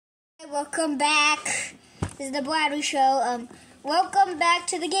Welcome back. This is the Bladdery Show. Welcome back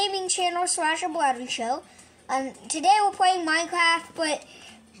to the gaming channel / Bladdery Show. Today we're playing Minecraft, but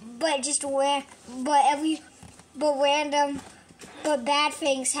bad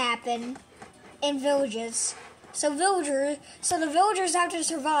things happen in villages. So the villagers have to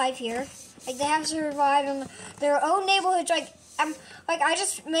survive here. Like they have to survive in their own neighborhoods.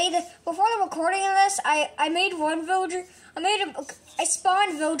 Before the recording of this, I made one villager. I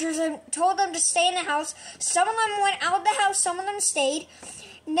spawned villagers and told them to stay in the house. Some of them went out of the house, some of them stayed.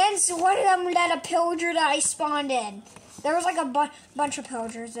 And then one of them let a pillager that I spawned in. There was like a bunch of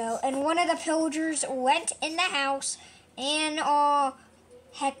pillagers though, and one of the pillagers went in the house and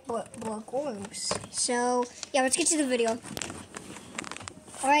heck broke loose. So yeah, let's get to the video.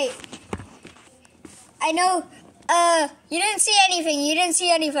 Alright. I know you didn't see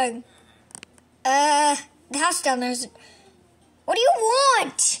anything. The house down there's. What do you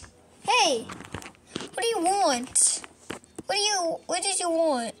want? Hey, what do you want? What did you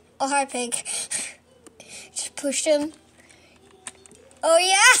want? Oh, hi, pig. Just pushed him. Oh,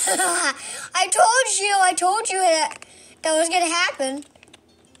 yeah. I told you that was going to happen.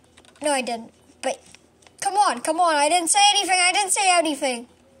 No, I didn't. But come on. I didn't say anything.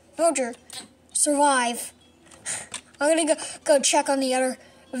 Villager, survive. I'm going to go check on the other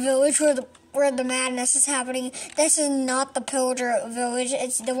village where the madness is happening. This is not the pillager village.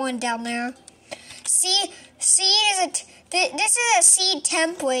 It's the one down there. Seed is this is a seed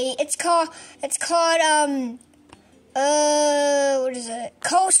template. It's called what is it?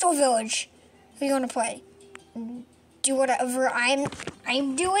 Coastal Village. What are you gonna play? Do whatever I'm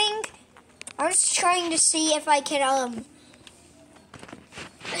doing. I'm just trying to see if I can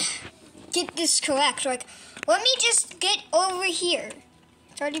get this correct. Like, let me just get over here.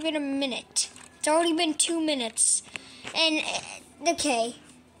 It's already been a minute. It's already been 2 minutes. And, okay.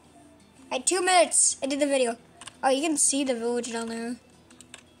 I had 2 minutes. I did the video. Oh, you can see the village down there.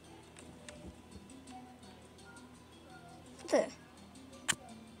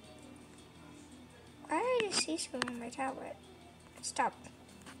 Why did I see something on my tablet? Stop.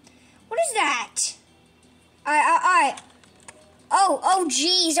 What is that? Oh,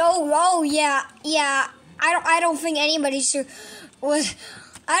 geez. Oh, yeah. I don't think anybody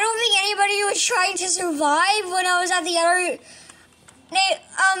was trying to survive when I was at the other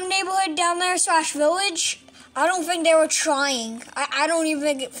neighborhood down there / village. I don't think they were trying. I don't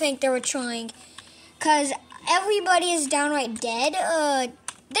even think they were trying. Because everybody is downright dead.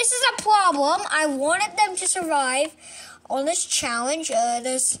 This is a problem. I wanted them to survive on this challenge.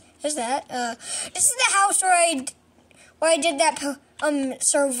 There's that. This is the house where I did that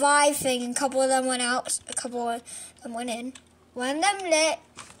survive thing, and a couple of them went out, a couple of them went in. One of them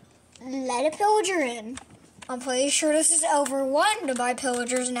let a pillager in. I'm pretty sure this is overrun by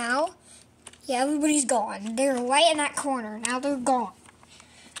pillagers now. Yeah, everybody's gone. They're right in that corner. Now they're gone.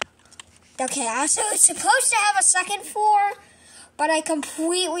 Okay, so it's supposed to have a second floor, but I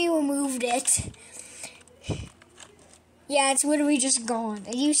completely removed it. Yeah, it's literally just gone.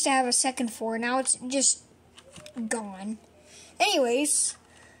 It used to have a second floor. Now it's just gone. Anyways.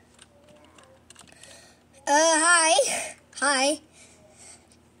 Hi.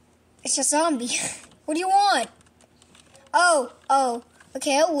 It's a zombie. What do you want? Oh.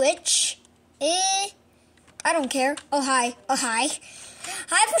 Okay, a witch. I don't care. Oh, hi.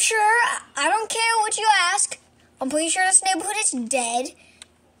 Hi for sure. I don't care what you ask. I'm pretty sure this neighborhood is dead.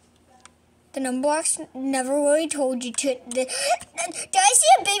 The number box never really told you to. Did I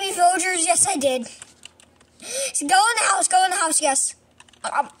see a baby villager? Yes, I did. So go in the house, yes.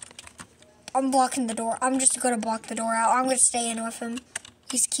 I'm blocking the door. I'm just going to block the door out. I'm going to stay in with him.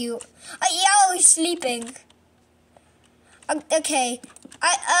 He's cute. He's sleeping. Okay.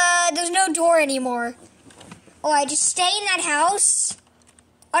 There's no door anymore. Oh, I just stay in that house.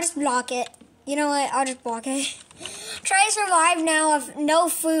 I'll just block it. You know what? I'll just block it. Try to survive now with no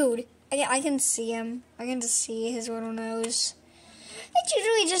food. I can see him. I can just see his little nose. It's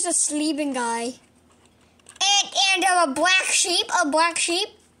usually just a sleeping guy. And a black sheep.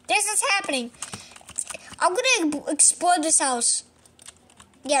 This is happening. I'm gonna explode this house.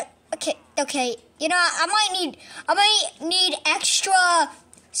 Yeah. Okay. You know, I might need extra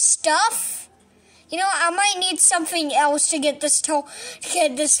stuff. You know, I might need something else to get this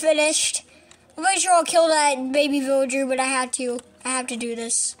finished. I'm pretty sure I'll kill that baby villager, but I have to do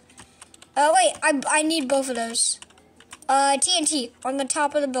this. Wait, I need both of those. TNT on the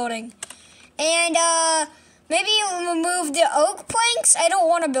top of the building. And, maybe remove the oak planks. I don't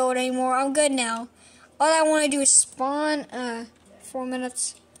want to build anymore. I'm good now. All I want to do is spawn. 4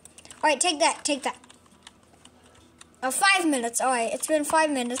 minutes. Alright, take that. Oh, 5 minutes. All right, it's been 5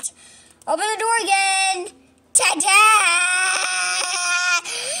 minutes. Open the door again. Ta-da!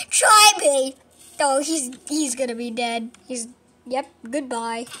 Try me. Oh, he's gonna be dead. Yep.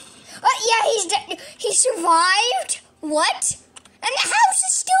 Goodbye. Oh, yeah, he's dead. He survived. What? And the house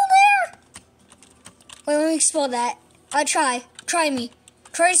is still there. Wait, let me explode that. Try me.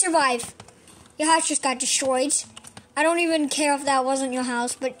 Try to survive. Your house just got destroyed. I don't even care if that wasn't your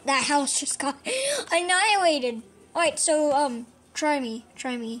house, but that house just got annihilated. Alright, so, try me.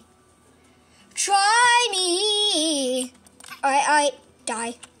 Try me. Alright,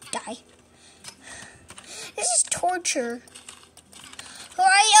 die. This is torture.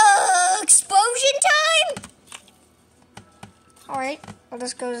 Alright, explosion time? Alright, well,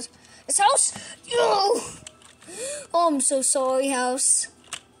 this goes. This house? Oh, I'm so sorry, house.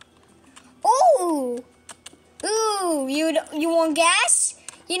 Ooh, you want gas?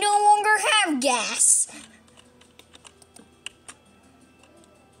 You no longer have gas.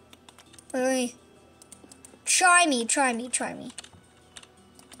 Wait. Try me.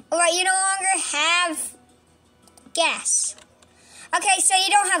 Alright, you no longer have gas. Okay, so you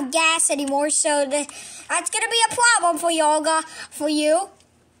don't have gas anymore, so that's gonna be a problem for you.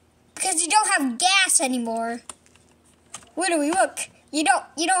 Because you don't have gas anymore. Literally, look. You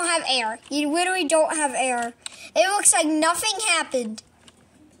don't have air. You literally don't have air. It looks like nothing happened.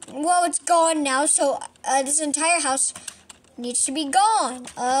 Well, it's gone now, so this entire house needs to be gone.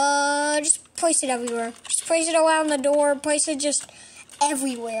 Just place it everywhere. Just place it around the door. Place it just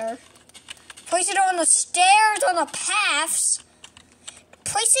everywhere. Place it on the stairs, on the paths.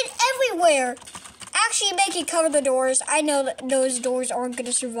 Place it everywhere. Actually, make it cover the doors. I know that those doors aren't going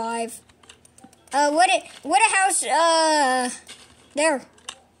to survive. What a house, there.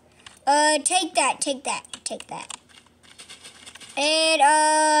 Take that. And,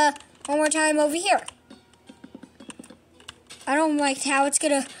 one more time over here. I don't like how it's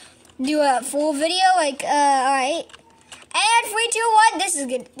gonna do a full video, like, alright. And 3, 2, 1,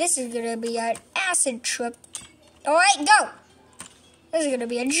 this is gonna be an acid trip. Alright, go. This is gonna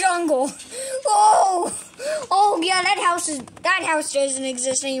be a jungle. Oh yeah, that house doesn't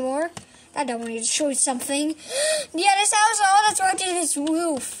exist anymore. That definitely destroyed something. Yeah, this house, all that's left is this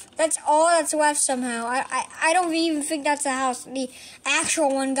roof. That's all that's left somehow. I don't even think that's the house. The actual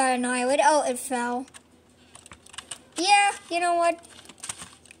one got annihilated. Oh, it fell. Yeah, you know what?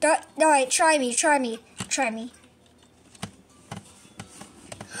 Alright, try me.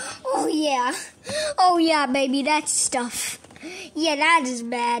 Oh yeah, baby, that's stuff. Yeah, that is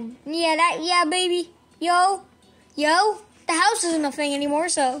bad. Yeah, baby. Yo, the house isn't a thing anymore,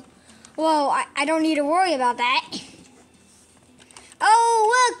 so, well, I don't need to worry about that.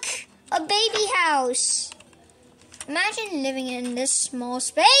 Oh, look, a baby house. Imagine living in this small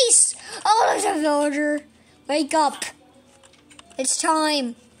space. Oh, there's a villager. Wake up. It's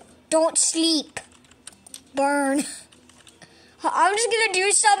time. Don't sleep. Burn. I'm just gonna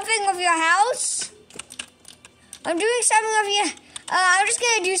do something with your house. I'm just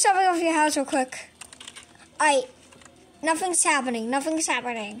gonna do something with your house real quick. Nothing's happening.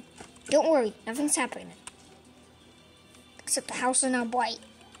 Don't worry, nothing's happening. Except the house is now bright.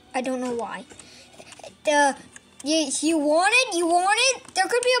 I don't know why. You want it? There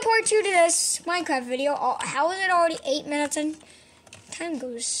could be a part 2 to this Minecraft video. How is it already 8 minutes in? Time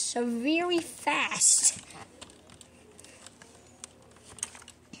goes so very fast.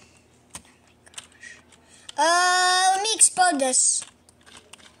 Let me explode this.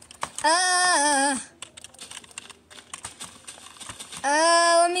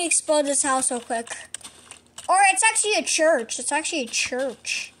 Let me explode this house real quick. Or it's actually a church. It's actually a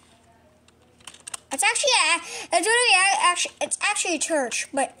church,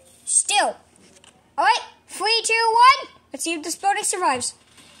 but still. Alright, 3, 2, 1. Let's see if this building survives.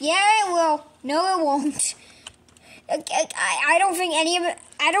 Yeah, it will. No, it won't. I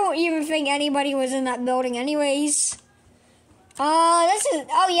don't even think anybody was in that building anyways.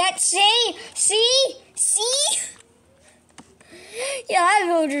 See? Yeah, that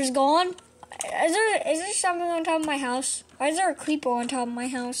villager's gone. Is there something on top of my house? Why is there a creeper on top of my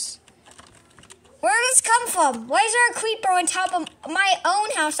house? Where did this come from? Why is there a creeper on top of my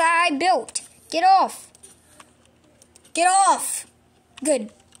own house that I built? Get off.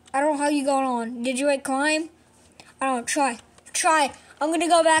 Good. I don't know how you got on. Did you climb? I don't know. Try. I'm going to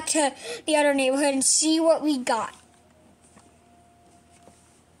go back to the other neighborhood and see what we got.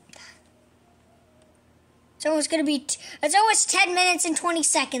 It's almost 10 minutes and 20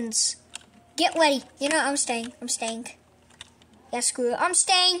 seconds. Get ready. You know, I'm staying. Yeah, screw it. I'm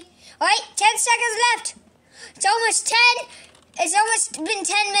staying. Alright, 10 seconds left. It's almost been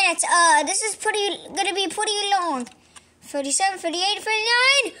 10 minutes. This is gonna be pretty long. 57, 58,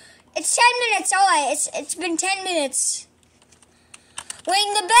 59. It's 10 minutes. All right, it's been 10 minutes.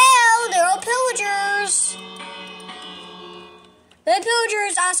 Ring the bell. They're all pillagers. The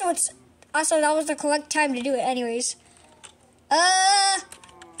pillagers. Also that was the correct time to do it. Anyways.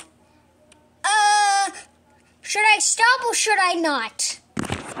 Should I stop or should I not?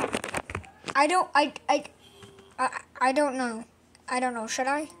 I don't know. I don't know. Should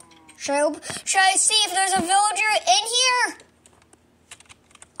I? Should I see if there's a villager in here?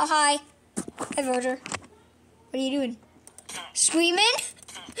 Oh, hi. Hi, villager. What are you doing? Screaming?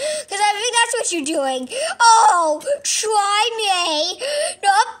 Because I think that's what you're doing. Oh, try me.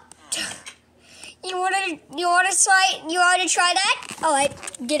 Nope. You want to try that? All right,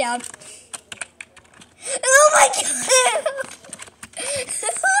 get out. Oh my God.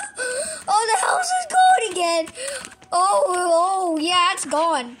 Oh, the house is gone again. Oh, yeah, it's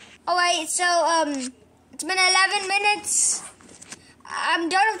gone. All right, so, it's been 11 minutes. I'm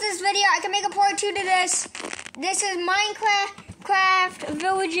done with this video. I can make a part 2 to this. This is Minecraft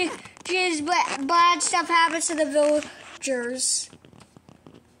villages, but bad stuff happens to the villagers.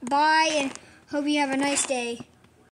 Bye, and hope you have a nice day.